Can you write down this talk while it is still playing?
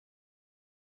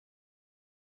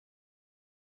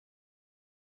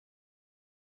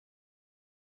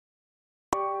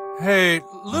Hey,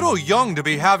 little young to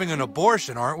be having an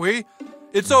abortion, aren't we?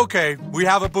 It's okay, we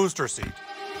have a booster seat.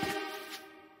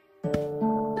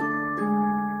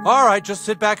 All right, just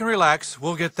sit back and relax.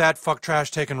 We'll get that fuck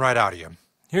trash taken right out of you.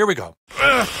 Here we go.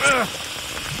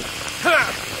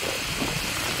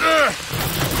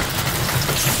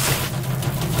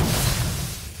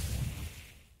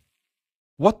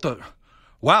 What the?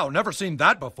 Wow, never seen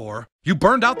that before. You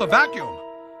burned out the vacuum.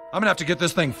 I'm gonna have to get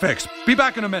this thing fixed. Be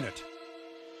back in a minute.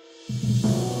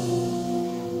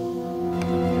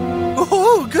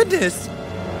 Oh, goodness.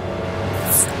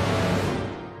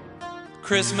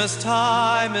 Christmas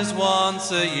time is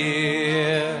once a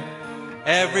year.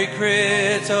 Every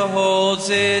critter holds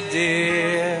it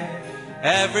dear.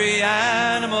 Every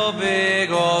animal,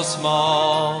 big or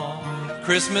small.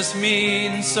 Christmas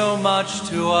means so much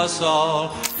to us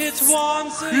all. It's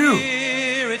once a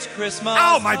year, it's Christmas.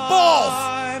 Ow, my balls!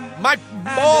 My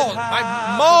balls!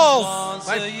 My malls!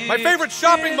 My favorite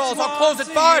shopping malls! I'll close at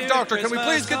 5, Doctor. Can we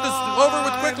please get this over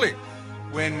with quickly?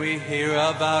 When we hear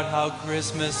about how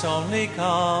Christmas only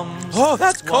comes. Oh,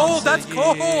 that's cold! That's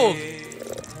cold!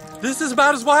 This is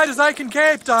about as wide as I can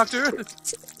cape, Doctor.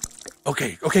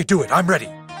 Okay, do it. I'm ready.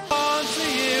 Once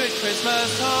a year at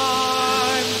Christmas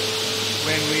time.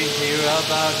 When we hear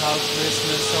about how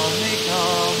Christmas only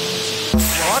comes.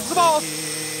 Watch the balls!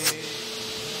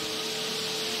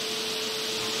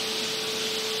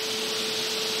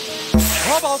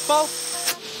 Ball.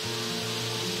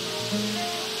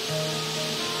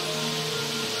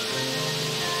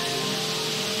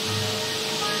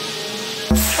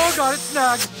 Oh god, it's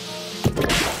snagged.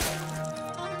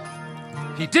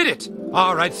 He did it!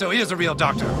 Alright, so he is a real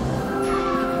doctor.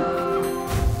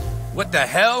 What the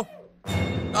hell?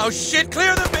 Oh shit,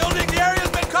 clear the building! The area's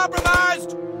been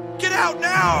compromised! Get out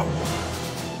now!